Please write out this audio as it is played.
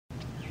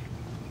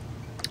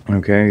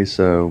Okay,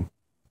 so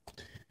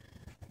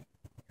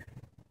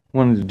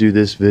wanted to do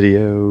this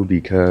video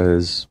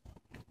because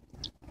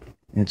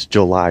it's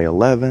July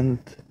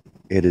 11th.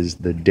 It is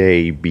the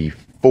day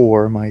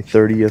before my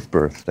 30th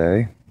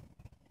birthday.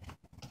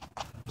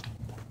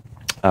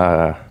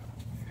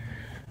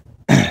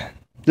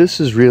 This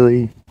is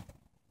really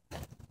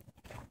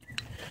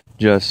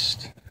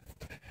just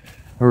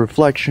a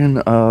reflection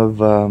of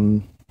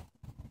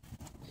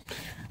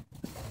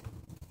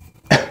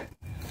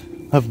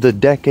the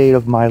decade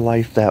of my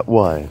life that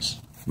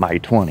was my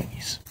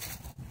 20s.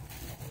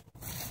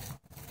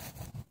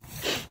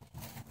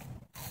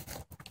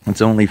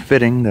 It's only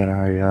fitting that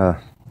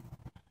I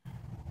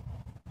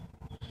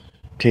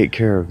take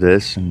care of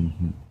this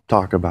and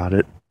talk about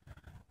it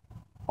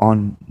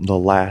on the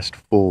last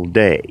full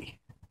day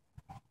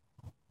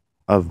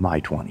of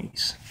my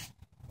 20s.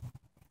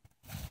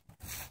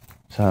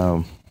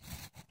 So,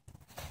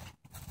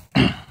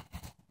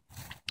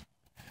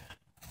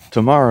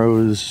 tomorrow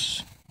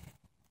is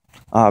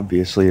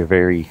obviously a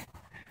very,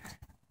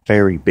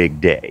 very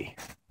big day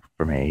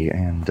for me,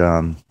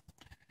 and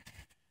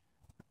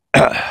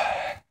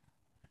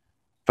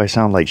if I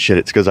sound like shit,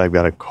 it's because I've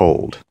got a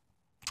cold.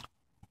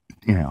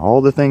 You know,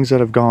 all the things that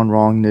have gone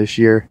wrong this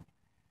year,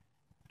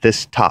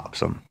 this tops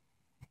them.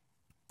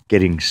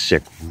 Getting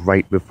sick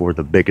right before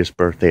the biggest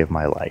birthday of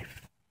my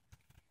life.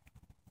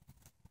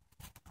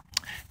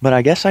 But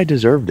I guess I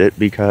deserved it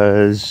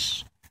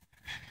because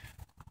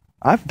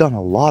I've done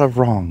a lot of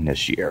wrong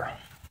this year.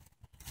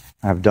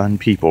 I've done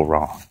people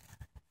wrong.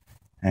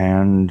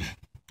 And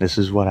this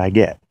is what I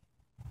get.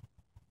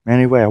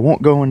 Anyway, I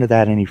won't go into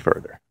that any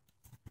further.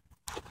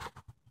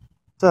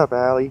 What's up,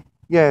 Allie?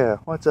 Yeah,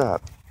 what's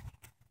up?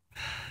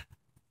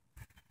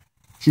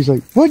 She's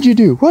like, what'd you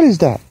do? What is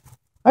that?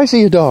 I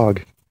see a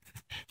dog.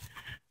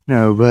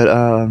 No, but,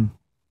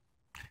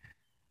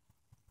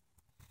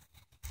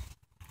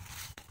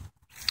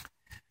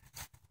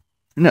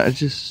 no, it's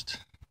just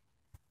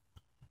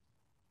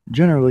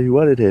generally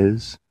what it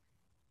is.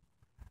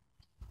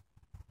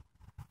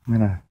 I'm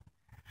gonna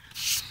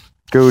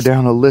go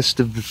down a list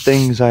of the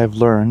things I've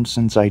learned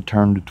since I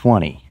turned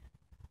 20.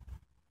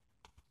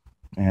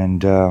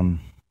 And,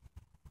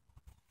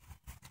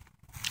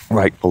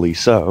 rightfully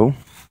so.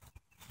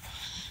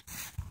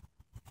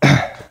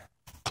 I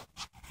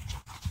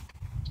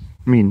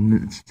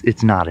mean,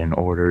 it's not in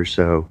order,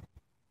 so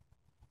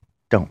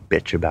don't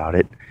bitch about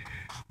it.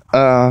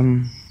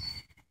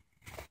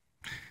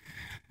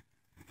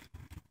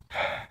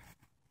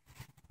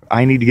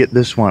 I need to get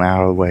this one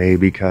out of the way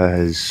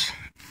because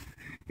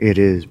it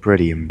is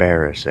pretty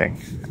embarrassing.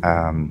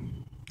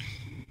 And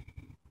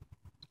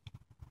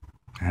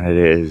it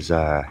is,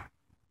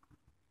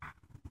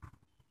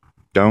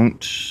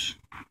 don't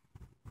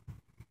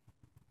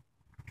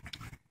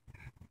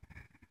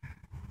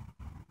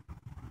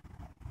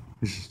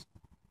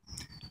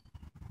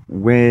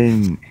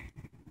when, let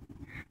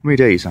me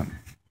tell you something.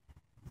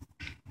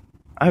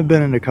 I've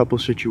been in a couple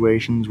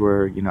situations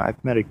where, you know,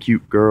 I've met a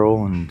cute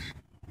girl and,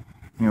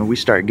 you know, we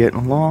start getting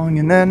along,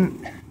 and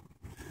then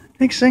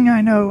next thing I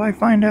know, I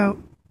find out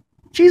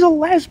she's a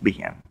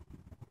lesbian.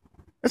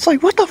 It's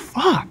like, what the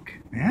fuck,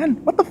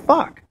 man? What the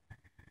fuck?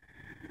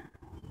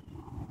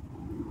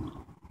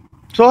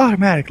 So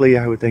automatically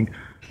I would think,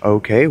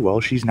 okay, well,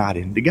 she's not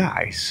into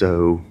guys,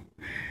 so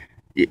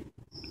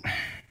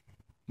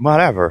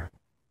whatever.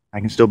 I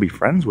can still be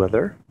friends with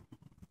her.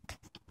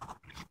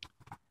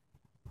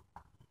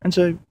 And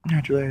so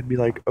naturally I'd be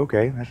like,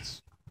 okay,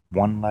 that's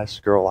one less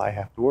girl I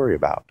have to worry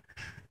about.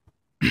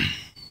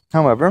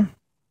 However,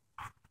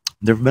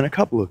 there have been a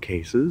couple of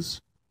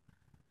cases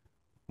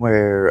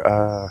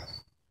where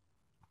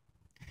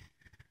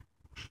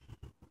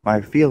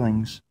my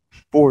feelings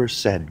for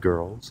said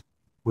girls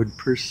would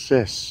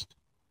persist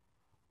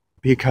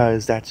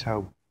because that's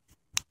how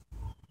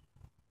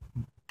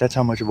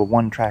much of a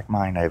one-track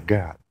mind I've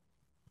got.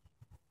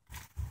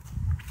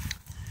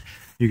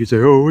 You could say,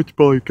 oh, it's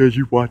probably because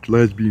you watch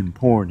lesbian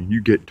porn and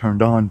you get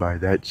turned on by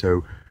that,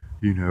 so,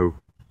 you know,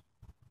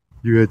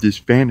 you have this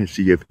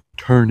fantasy of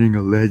turning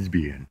a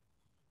lesbian.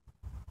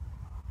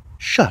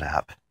 Shut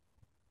up.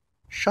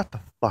 Shut the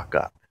fuck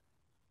up.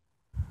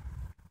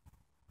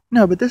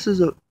 No, but this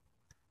is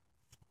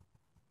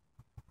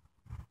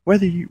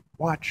whether you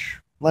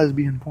watch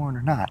lesbian porn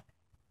or not,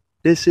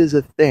 this is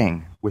a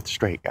thing with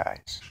straight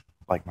guys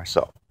like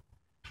myself.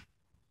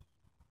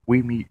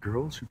 We meet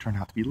girls who turn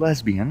out to be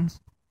lesbians.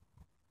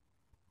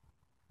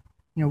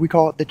 You know, we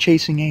call it the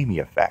Chasing Amy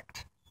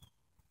effect.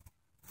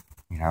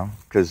 You know,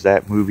 because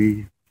that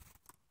movie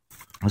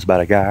was about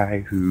a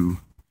guy who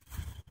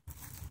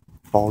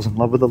falls in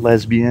love with a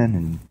lesbian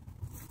and,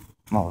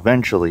 well,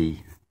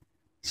 eventually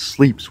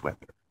sleeps with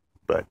her.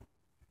 But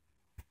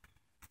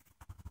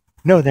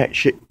no, that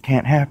shit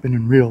can't happen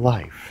in real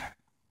life.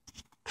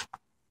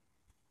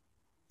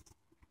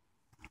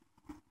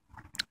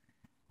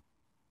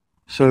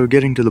 So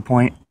getting to the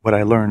point, what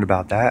I learned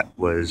about that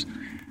was,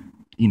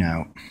 you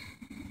know,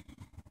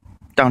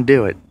 don't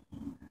do it.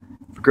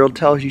 If a girl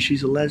tells you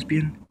she's a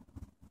lesbian,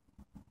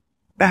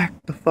 back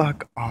the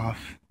fuck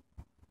off.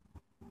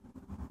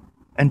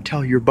 and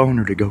tell your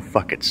boner to go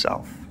fuck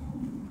itself.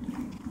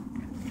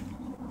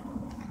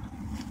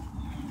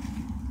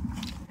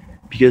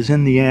 Because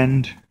in the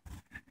end,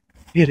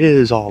 it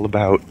is all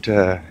about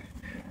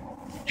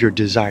your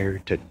desire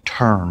to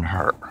turn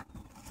her.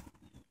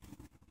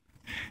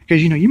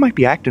 Because, you might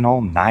be acting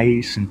all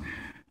nice and,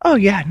 oh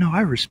yeah, no,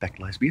 I respect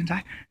lesbians.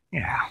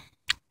 Yeah,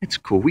 it's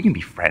cool. We can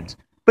be friends.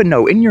 But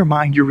no, in your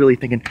mind, you're really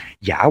thinking,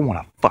 yeah, I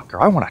want to fuck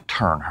her. I want to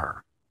turn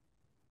her.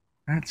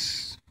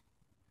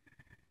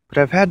 But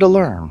I've had to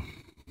learn.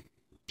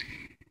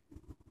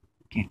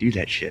 Can't do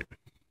that shit.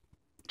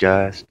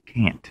 Just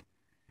can't.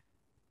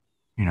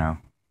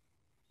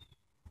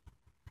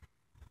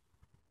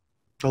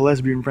 The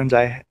lesbian friends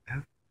I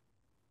have,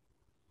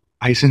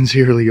 I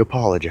sincerely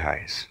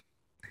apologize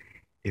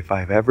if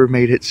I've ever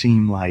made it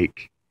seem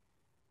like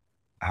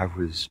I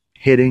was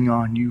hitting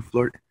on you,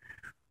 flirt.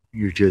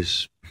 You're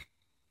just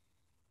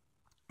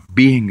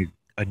being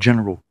a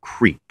general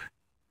creep.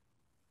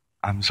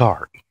 I'm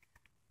sorry.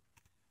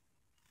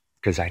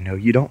 Because I know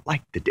you don't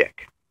like the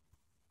dick.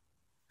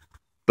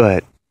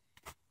 But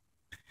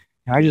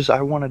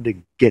I wanted to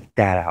get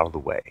that out of the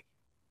way.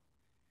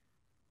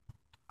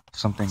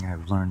 Something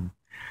I've learned.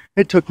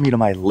 It took me to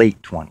my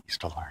late 20s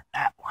to learn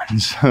that one.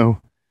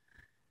 So,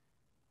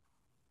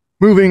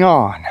 moving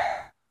on.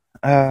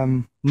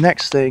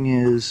 Next thing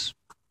is,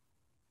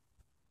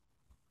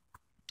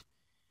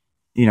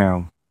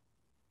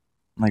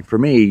 like for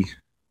me,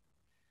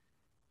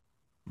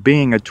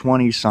 being a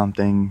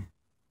 20-something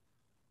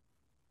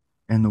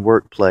in the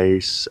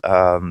workplace,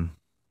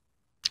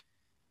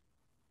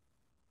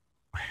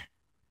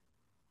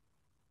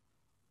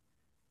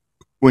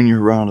 when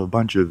you're around a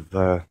bunch of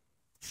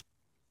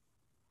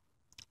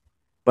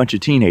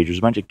teenagers,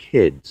 a bunch of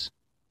kids,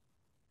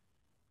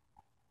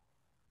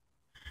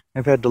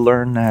 I've had to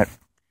learn that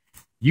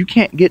you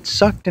can't get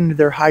sucked into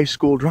their high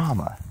school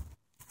drama.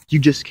 You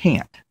just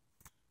can't.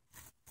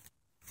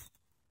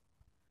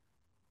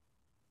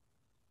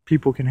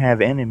 People can have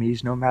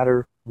enemies no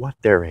matter what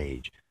their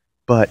age,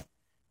 but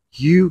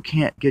you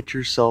can't get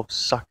yourself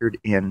suckered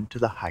into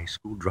the high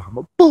school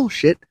drama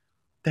bullshit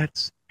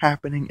that's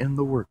happening in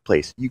the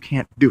workplace. You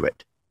can't do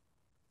it.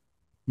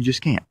 You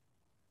just can't.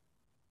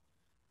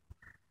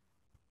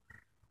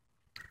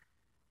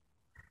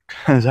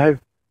 Because I've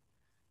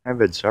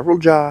had several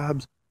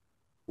jobs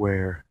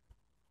where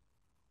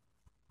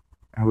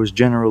I was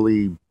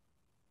generally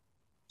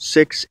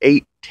 6,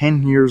 8,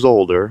 10 years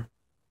older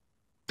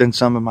than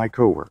some of my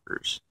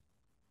coworkers.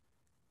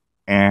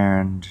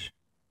 And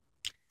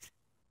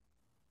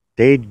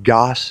they'd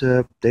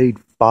gossip, they'd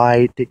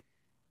fight,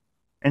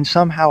 and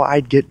somehow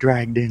I'd get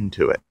dragged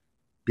into it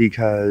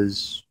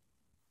because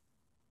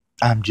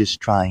I'm just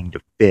trying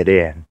to fit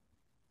in,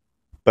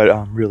 but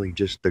I'm really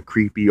just the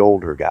creepy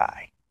older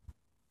guy.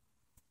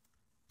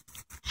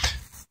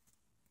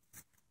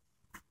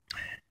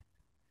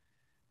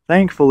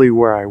 Thankfully,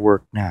 where I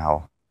work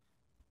now,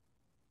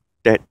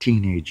 that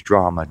teenage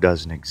drama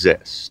doesn't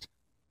exist.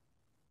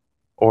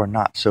 Or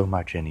not so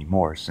much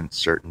anymore since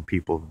certain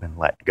people have been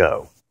let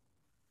go.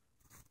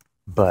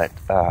 But,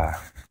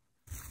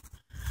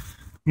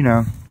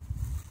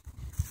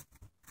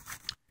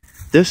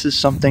 this is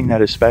something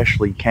that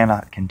especially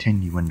cannot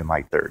continue into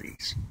my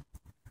 30s.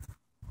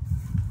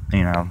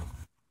 I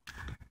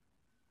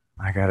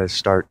gotta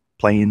start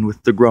playing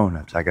with the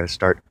grown-ups. I gotta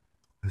start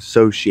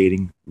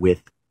associating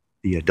with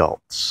the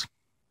adults.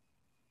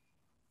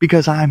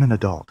 Because I'm an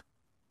adult.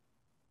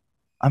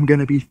 I'm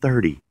gonna be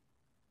 30.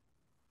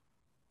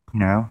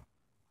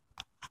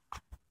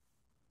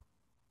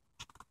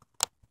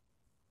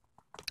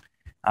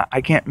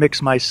 I can't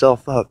mix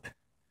myself up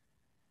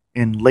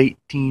in late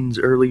teens,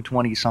 early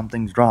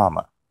 20-somethings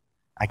drama.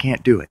 I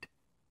can't do it.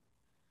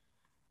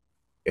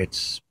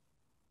 It's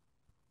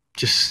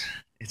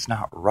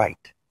not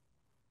right.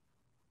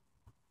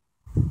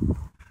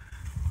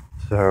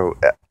 So,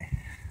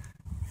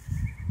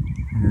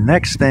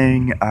 next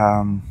thing,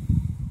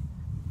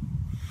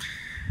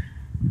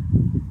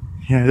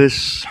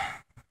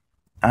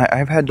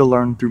 I've had to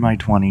learn through my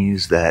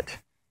 20s that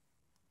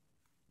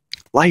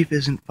life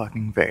isn't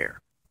fucking fair.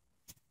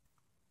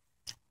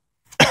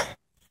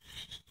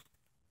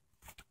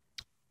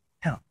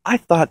 Hell, I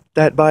thought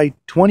that by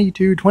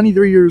 22,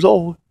 23 years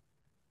old,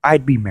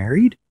 I'd be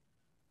married,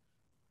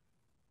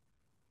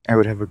 I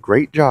would have a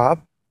great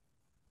job,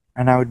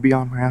 and I would be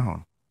on my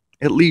own.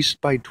 At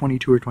least by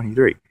 22 or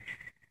 23.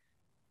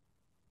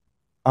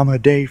 I'm a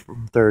day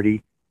from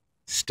 30,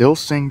 still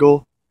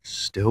single,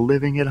 still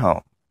living at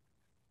home.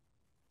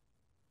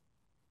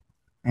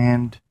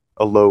 And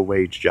a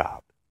low-wage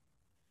job.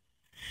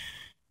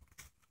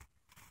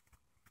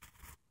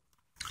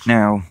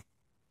 Now,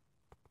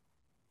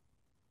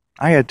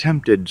 I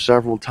attempted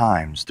several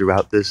times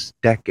throughout this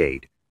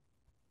decade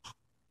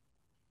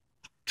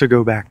to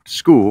go back to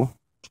school,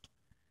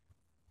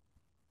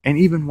 and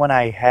even when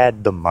I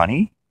had the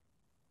money,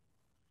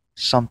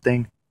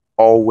 something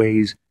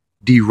always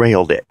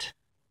derailed it.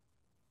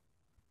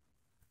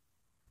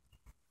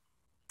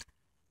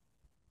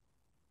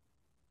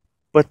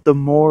 But the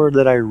more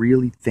that I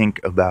really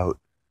think about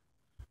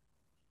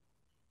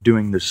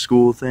doing the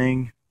school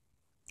thing,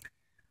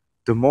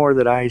 the more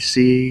that I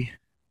see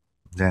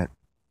that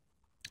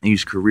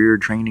these career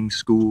training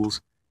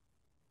schools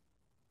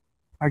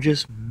are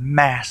just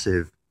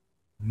massive,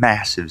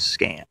 massive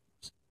scams.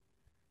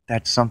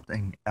 That's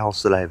something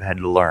else that I've had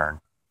to learn.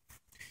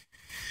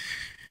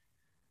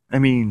 I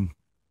mean,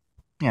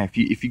 yeah,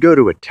 if you go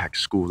to a tech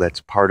school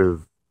that's part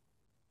of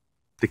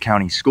the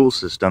county school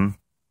system,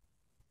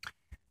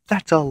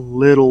 that's a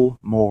little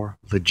more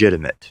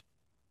legitimate.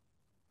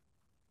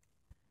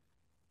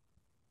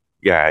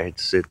 Yeah,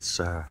 it's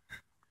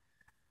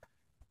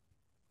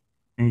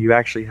you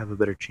actually have a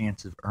better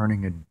chance of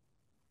earning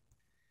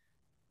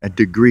a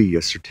degree,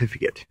 a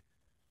certificate.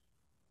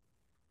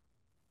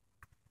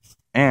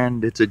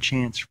 And it's a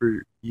chance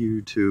for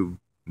you to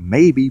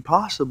maybe,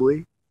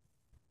 possibly,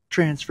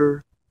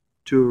 transfer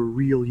to a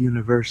real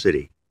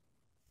university.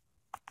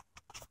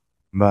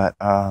 But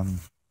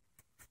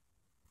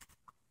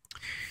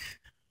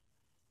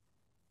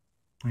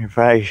if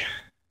I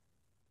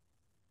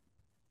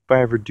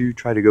ever do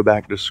try to go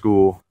back to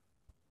school,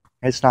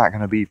 it's not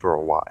going to be for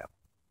a while.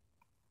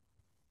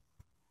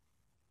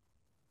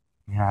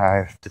 You know, I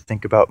have to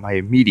think about my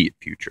immediate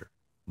future,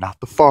 not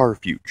the far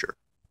future.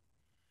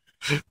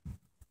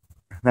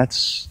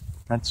 That's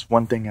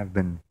one thing I've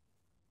been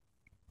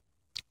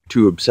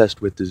too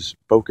obsessed with, is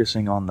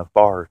focusing on the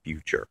far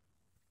future,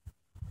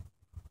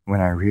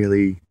 when I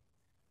really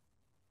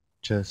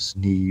just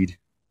need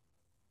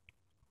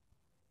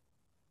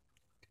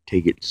to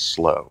take it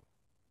slow.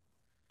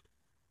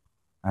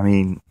 I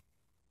mean,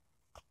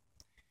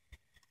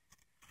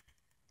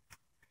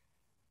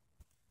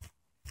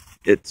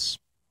 it's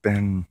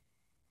been,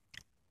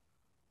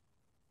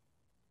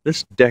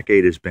 this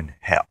decade has been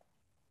hell.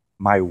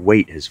 My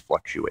weight has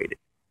fluctuated.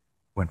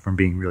 Went from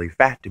being really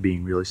fat to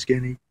being really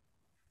skinny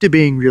to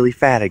being really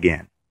fat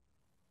again.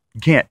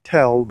 You can't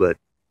tell, but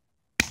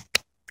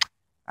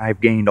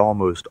I've gained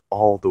almost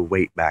all the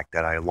weight back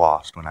that I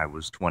lost when I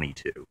was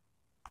 22.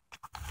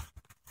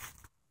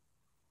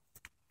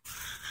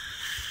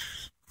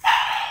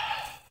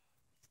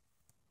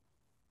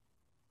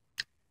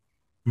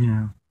 You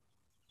know,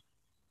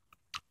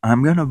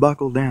 I'm gonna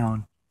buckle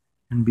down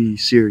and be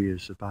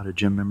serious about a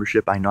gym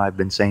membership. I know I've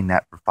been saying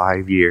that for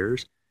 5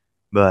 years,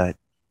 but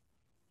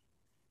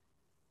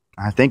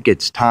I think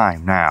it's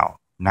time now.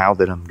 Now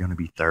that I'm gonna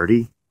be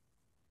 30,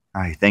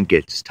 I think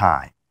it's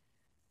time.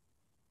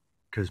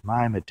 Because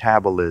my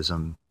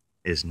metabolism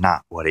is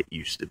not what it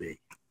used to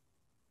be.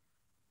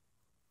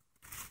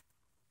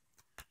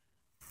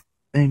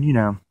 And you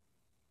know,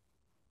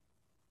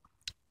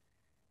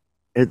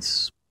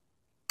 it's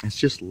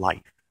just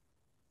life.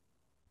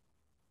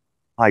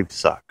 Life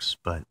sucks,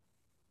 but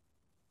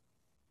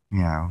you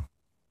know,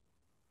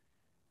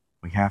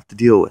 we have to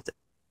deal with it.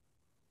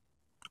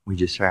 We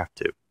just have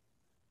to.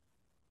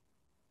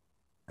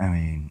 I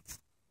mean,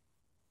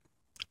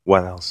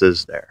 what else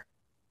is there?